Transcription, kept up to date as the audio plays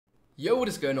Yo, what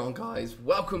is going on, guys?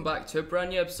 Welcome back to a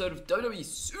brand new episode of WWE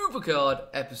Supercard,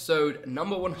 episode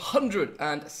number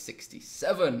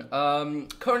 167.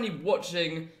 Currently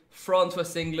watching France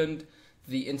vs England,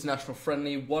 the international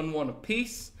friendly, 1-1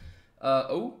 apiece.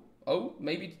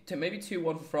 Maybe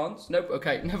 2-1 for France. Nope.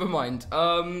 Okay, never mind.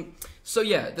 So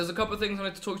yeah, there's a couple of things I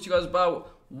wanted to talk to you guys about.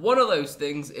 One of those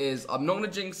things is I'm not gonna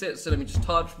jinx it, so let me just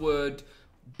touch wood.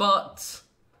 But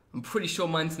I'm pretty sure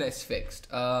my internet is fixed.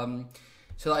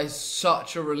 So that is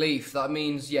such a relief. That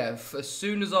means, yeah, as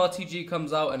soon as RTG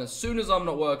comes out and as soon as I'm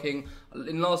not working,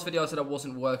 in the last video I said I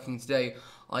wasn't working today,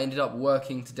 I ended up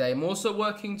working today. I'm also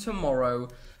working tomorrow,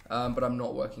 but I'm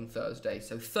not working Thursday.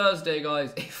 So Thursday,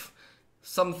 guys, if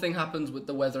something happens with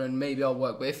the weather and maybe I'll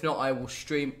work, but if not, I will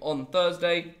stream on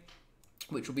Thursday,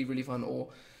 which will be really fun, or,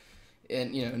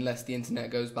 unless the internet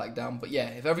goes back down. But yeah,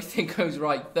 if everything goes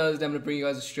right, Thursday I'm going to bring you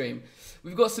guys a stream.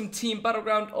 We've got some Team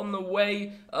Battleground on the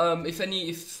way.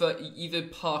 If either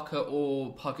Parker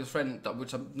or Parker's friend,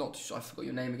 which I'm not sure, I forgot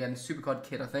your name again, Supercard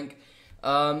Kid, I think.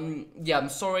 Yeah, I'm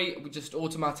sorry, we just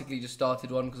automatically just started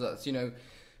one because that's,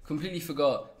 completely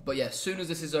forgot. But yeah, as soon as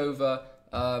this is over,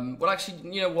 well,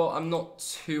 actually, you know what? I'm not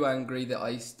too angry that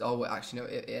it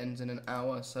ends in an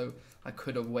hour, so I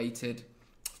could have waited.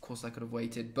 Of course, I could have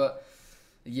waited, but.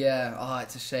 Yeah,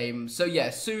 it's a shame. So yeah,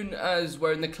 as soon as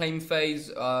we're in the claim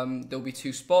phase, there'll be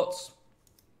 2 spots.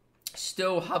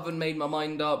 Still haven't made my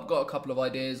mind up. Got a couple of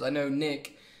ideas. I know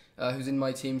Nick, who's in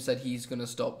my team, said he's gonna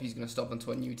stop. He's gonna stop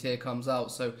until a new tier comes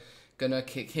out. So gonna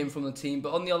kick him from the team.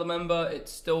 But on the other member,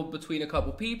 it's still between a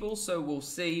couple people. So we'll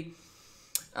see.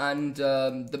 And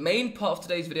the main part of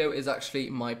today's video is actually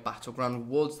my Battleground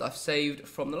rewards that I've saved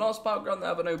from the last Battleground that I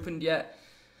haven't opened yet.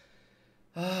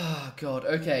 Ah, God,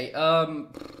 okay,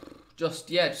 just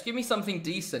give me something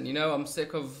decent, I'm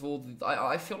sick of all the,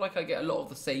 I feel like I get a lot of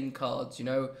the same cards,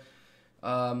 so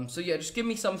yeah, just give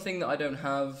me something that I don't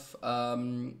have.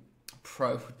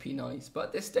 Pro would be nice, but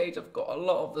at this stage I've got a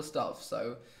lot of the stuff,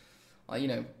 so,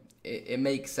 it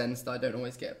makes sense that I don't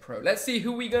always get Pro. Let's see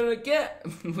who we're gonna get.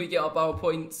 We get our battle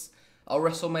points. Our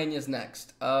WrestleMania's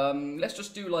next. Let's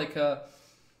just do like a,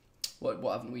 what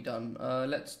haven't we done?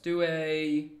 Let's do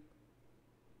a...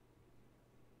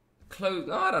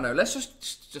 I don't know. Let's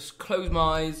just close my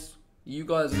eyes. You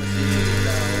guys are gonna see it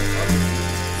now.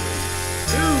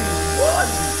 2, 1.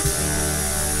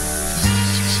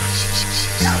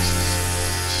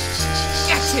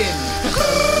 Get him!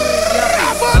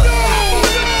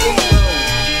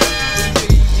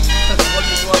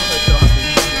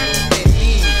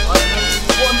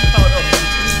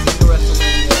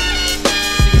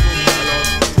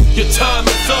 Your time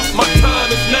is up. My time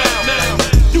is now.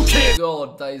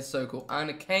 God, that is so cool. And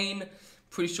a Kane,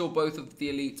 pretty sure both of the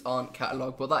elites aren't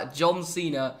catalogued, but that John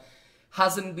Cena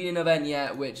hasn't been an event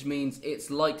yet, which means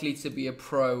it's likely to be a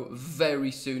pro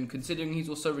very soon, considering he's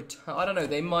also retired. I don't know,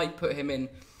 they might put him in,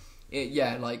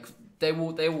 yeah, like, they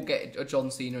will get a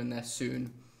John Cena in there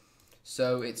soon.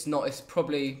 So it's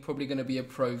probably going to be a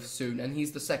pro soon, and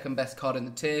he's the second best card in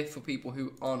the tier for people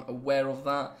who aren't aware of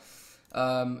that.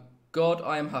 God,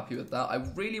 I am happy with that. I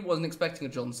really wasn't expecting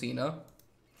a John Cena.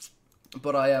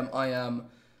 But I am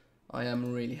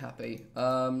really happy.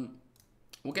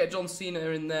 We'll get John Cena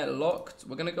in there locked.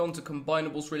 We're going to go on to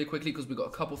combinables really quickly because we've got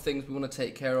a couple things we want to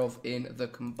take care of in the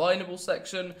combinable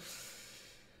section.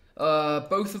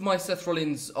 Both of my Seth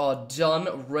Rollins are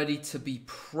done, ready to be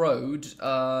pro'd. Just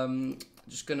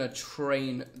going to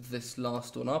train this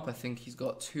last one up. I think he's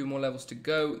got 2 more levels to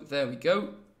go. There we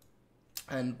go.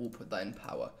 And we'll put that in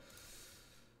power.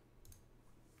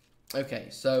 Okay,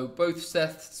 so both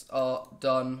Seths are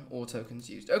done, all tokens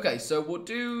used. Okay, so we'll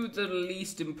do the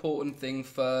least important thing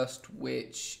first,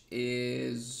 which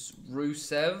is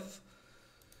Rusev.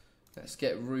 Let's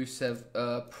get Rusev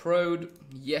pro'd.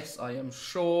 Yes, I am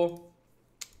sure.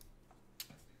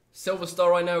 Silver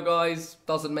Star, I know, guys,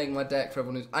 doesn't make my deck for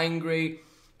everyone who's angry.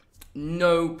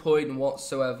 No point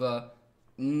whatsoever.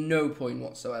 No point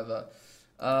whatsoever.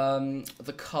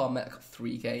 The Carmec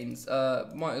 3 gains.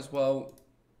 Might as well...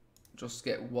 just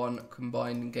get 1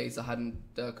 combined in case I hadn't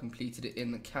completed it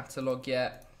in the catalogue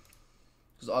yet.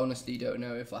 Because I honestly don't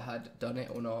know if I had done it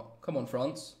or not. Come on,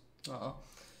 France.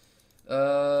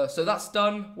 So that's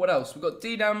done. What else? We've got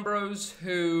Dean Ambrose,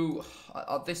 who,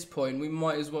 at this point, we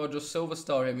might as well just Silver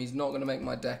Star him. He's not going to make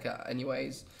my deck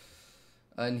anyways.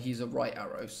 And he's a right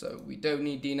arrow, so we don't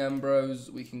need Dean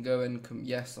Ambrose. We can go and,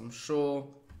 yes, I'm sure.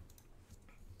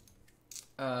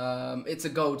 It's a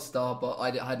gold star, but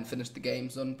I hadn't finished the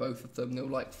games on both of them. There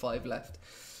were like 5 left.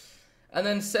 And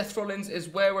then Seth Rollins is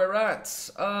where we're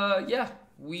at. Yeah,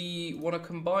 we want to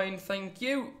combine. Thank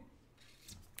you.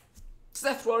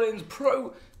 Seth Rollins,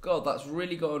 Pro God, that's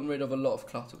really gotten rid of a lot of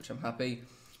clutter, which I'm happy.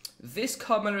 This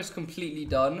Carmella is completely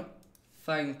done.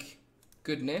 Thank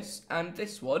goodness. And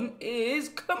this one is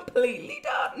completely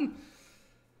done.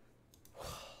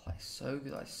 That's so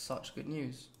good. That's such good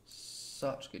news.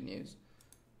 Such good news.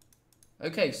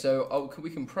 Okay, so we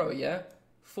can pro it, yeah?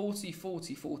 40,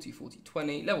 40, 40, 40,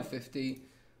 20, level 50.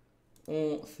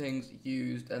 All things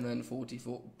used, and then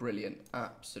 44. Brilliant.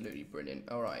 Absolutely brilliant.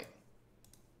 All right.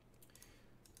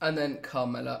 And then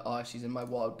Carmella. Oh, she's in my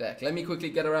wild deck. Let me quickly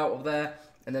get her out of there,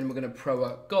 and then we're going to pro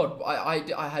her. God,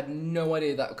 I had no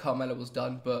idea that Carmella was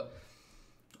done, but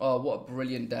oh, what a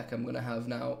brilliant deck I'm going to have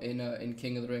now in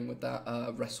King of the Ring with that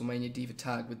WrestleMania Diva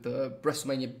tag with the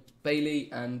WrestleMania Bayley,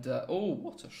 and oh,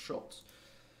 what a shot.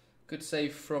 Good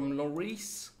save from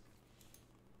Lloris.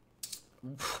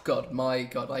 God, my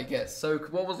God, I get so...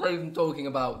 What was I even talking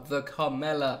about? The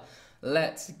Carmella.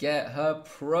 Let's get her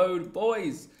pro'd,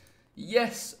 boys.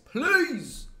 Yes,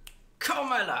 please.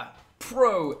 Carmella.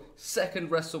 Pro. Second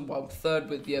third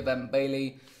with the event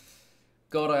Bayley.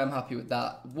 God, I am happy with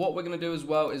that. What we're going to do as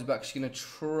well is we're actually going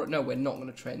to... No, we're not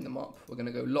going to train them up. We're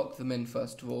going to go lock them in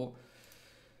first of all.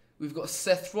 We've got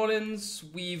Seth Rollins.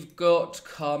 We've got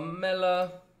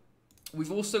Carmella. We've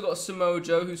also got Samoa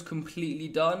Joe, who's completely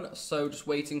done. So just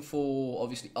waiting for,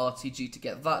 obviously, RTG to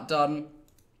get that done.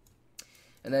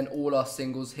 And then all our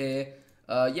singles here.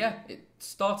 Yeah, it's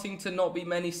starting to not be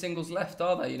many singles left,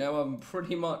 are there? You know,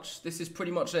 this is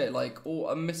pretty much it. Like,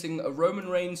 I'm missing a Roman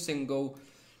Reigns single,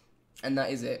 and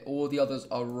that is it. All the others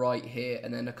are right here.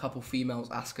 And then a couple females,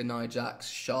 Asuka, Nia Jax,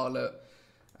 Charlotte,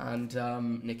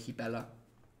 and Nikki Bella.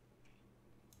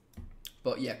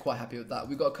 But yeah, quite happy with that.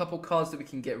 We've got a couple cards that we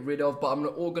can get rid of, but I'm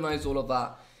going to organise all of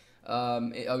that.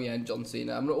 Oh yeah, and John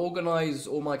Cena. I'm going to organise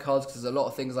all my cards because there's a lot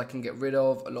of things I can get rid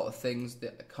of, a lot of things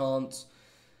that I can't.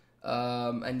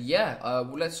 And yeah,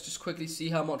 well, let's just quickly see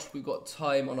how much we've got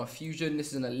time on our fusion. This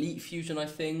is an elite fusion, I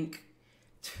think.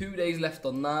 2 days left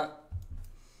on that.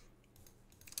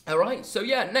 Alright, so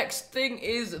yeah, next thing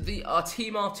is the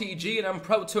Team RTG, and I'm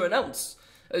proud to announce,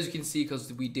 as you can see,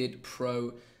 because we did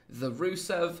pro the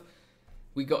Rusev.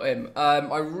 We got him.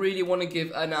 I really want to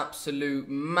give an absolute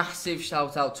massive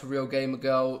shout out to Real Gamer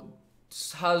Girl.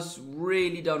 Has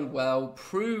really done well,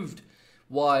 proved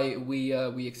why we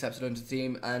accepted her into the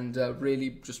team, and really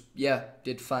just, yeah,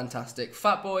 did fantastic.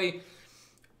 Fat Boy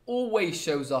always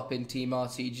shows up in Team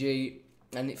RTG,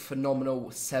 and it's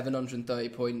phenomenal, 730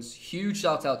 points. Huge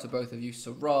shout out to both of you.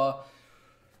 Sarah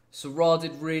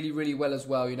did really, really well as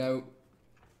well, you know.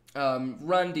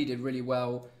 Randy did really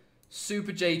well.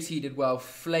 Super JT did well,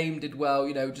 Flame did well,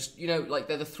 you know, just, you know, like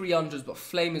they're the 300s, but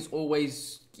Flame is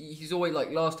always, he's always,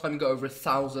 like, last time he got over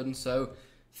 1,000, so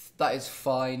that is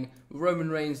fine. Roman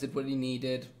Reigns did what he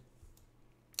needed.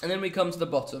 And then we come to the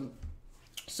bottom.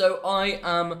 So I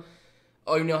am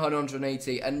only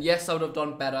 180, and yes, I would have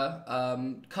done better.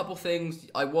 Couple things,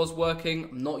 I was working,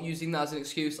 I'm not using that as an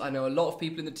excuse. I know a lot of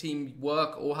people in the team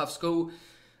work or have school.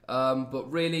 But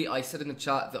really, I said in the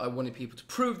chat that I wanted people to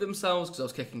prove themselves because I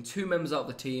was kicking 2 members out of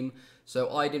the team. So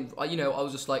I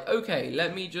was just like, okay,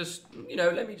 that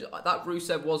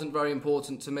Rusev wasn't very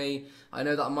important to me. I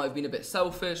know that might have been a bit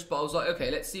selfish, but I was like,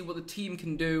 okay, let's see what the team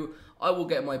can do. I will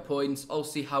get my points. I'll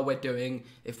see how we're doing.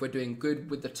 If we're doing good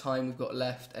with the time we've got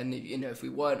left, and you know, if we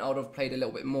weren't, I would have played a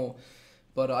little bit more.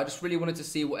 But I just really wanted to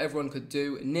see what everyone could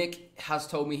do. Nick has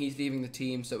told me he's leaving the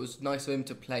team, so it was nice of him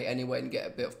to play anyway and get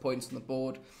a bit of points on the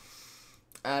board.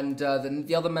 And then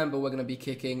the other member we're going to be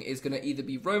kicking is going to either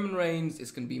be Roman Reigns,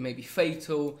 it's going to be maybe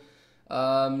Fatal.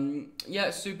 Yeah,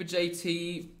 Super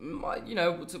JT, you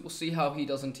know, we'll see how he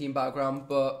does in Team Battleground,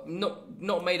 but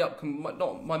not made up.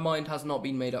 My mind has not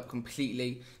been made up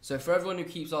completely. So for everyone who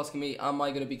keeps asking me, am I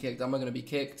going to be kicked? Am I going to be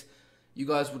kicked? You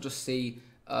guys will just see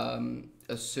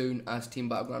as soon as Team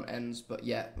Battleground ends. But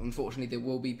yeah, unfortunately, there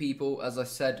will be people, as I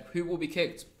said, who will be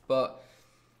kicked, but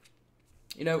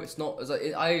you know, it's not, as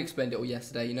I explained it all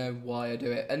yesterday, you know, why I do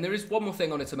it. And there is one more thing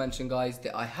I wanted to mention, guys,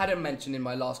 that I hadn't mentioned in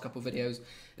my last couple of videos.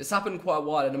 This happened quite a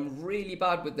while, and I'm really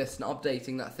bad with this and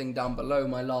updating that thing down below,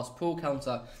 my last pool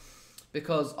counter.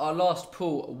 Because our last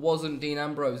pool wasn't Dean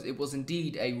Ambrose, it was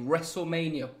indeed a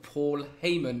WrestleMania Paul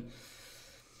Heyman.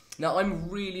 Now, I'm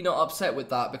really not upset with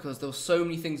that because there were so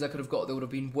many things I could have got that would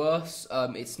have been worse.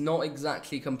 It's not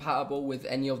exactly compatible with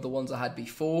any of the ones I had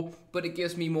before, but it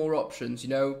gives me more options, you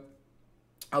know.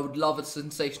 I would love a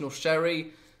Sensational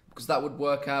Sherry because that would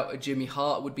work out. A Jimmy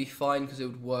Hart would be fine because it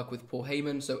would work with Paul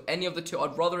Heyman. So any of the two,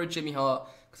 I'd rather a Jimmy Hart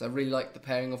because I really like the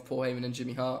pairing of Paul Heyman and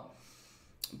Jimmy Hart.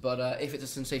 But if it's a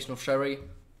Sensational Sherry,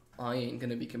 I ain't going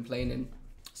to be complaining.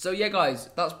 So yeah, guys,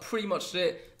 that's pretty much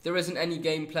it. there isn't any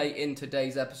gameplay in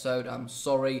today's episode. I'm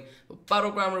sorry, but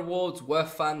Battleground rewards were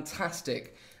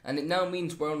fantastic. And it now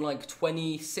means we're on like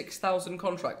 26,000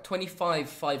 contract,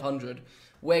 25,500.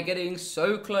 We're getting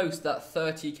so close to that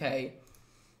 30k.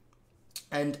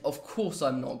 And of course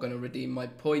I'm not going to redeem my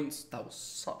points. That was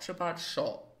such a bad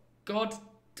shot. God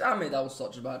damn it, that was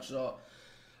such a bad shot.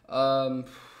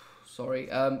 Sorry.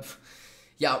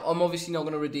 Yeah, I'm obviously not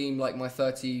going to redeem like my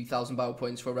 30,000 battle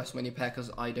points for a WrestleMania pair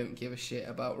because I don't give a shit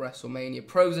about WrestleMania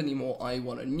Pros anymore. I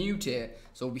want a new tier,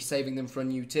 so we'll be saving them for a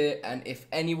new tier. And if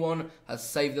anyone has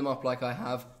saved them up like I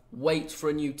have, wait for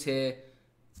a new tier.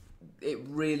 It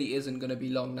really isn't going to be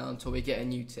long now until we get a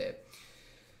new tier.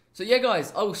 So yeah,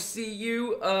 guys, I will see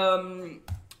you.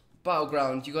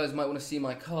 Battleground, you guys might want to see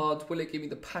my card. Will it give me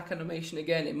the pack animation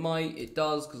again? It might. It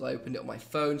does, because I opened it on my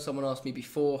phone. Someone asked me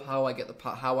before how I get the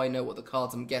pack, how I know what the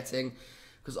cards I'm getting.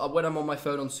 Because when I'm on my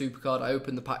phone on Supercard, I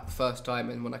open the pack the first time,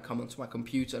 and when I come onto my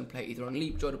computer and play either on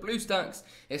Leapjoy or BlueStacks,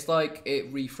 it's like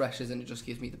it refreshes and it just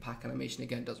gives me the pack animation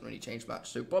again. It doesn't really change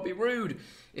much. So Bobby Roode,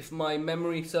 if my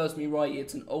memory serves me right,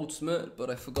 it's an ultimate,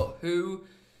 but I forgot who.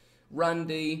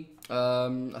 Randy,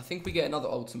 I think we get another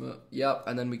ultimate. Yep,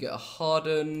 and then we get a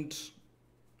hardened.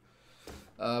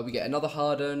 We get another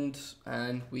hardened,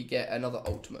 and we get another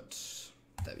ultimate.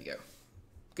 There we go.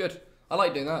 Good. I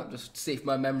like doing that, just to see if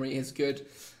my memory is good.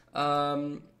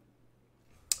 Alright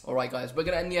guys, we're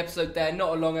going to end the episode there.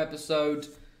 Not a long episode.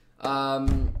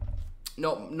 Not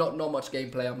much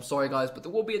gameplay, I'm sorry guys, but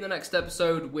there will be in the next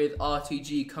episode with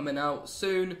RTG coming out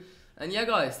soon. And yeah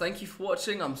guys, thank you for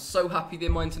watching. I'm so happy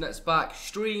that my internet's back.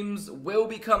 Streams will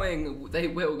be coming. They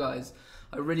will, guys.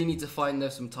 I really need to find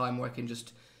some time where I can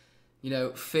just, you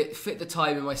know, fit the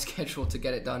time in my schedule to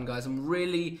get it done, guys. I'm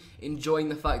really enjoying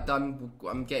the fact that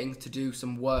I'm getting to do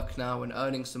some work now and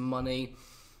earning some money.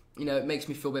 You know, it makes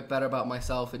me feel a bit better about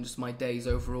myself and just my days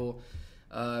overall.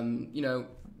 You know,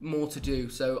 more to do.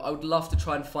 So I would love to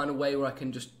try and find a way where I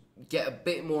can just get a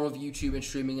bit more of YouTube and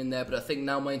streaming in there. But I think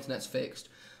now my internet's fixed,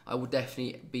 I will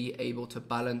definitely be able to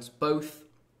balance both.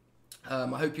 I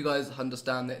hope you guys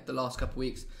understand that the last couple of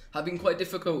weeks have been quite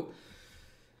difficult.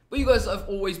 But you guys have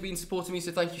always been supporting me,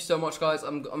 so thank you so much, guys.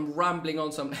 I'm rambling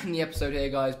on, so I'm ending the episode here,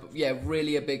 guys. But yeah,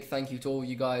 really a big thank you to all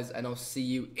you guys, and I'll see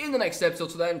you in the next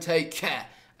episode. Till then, take care,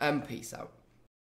 and peace out.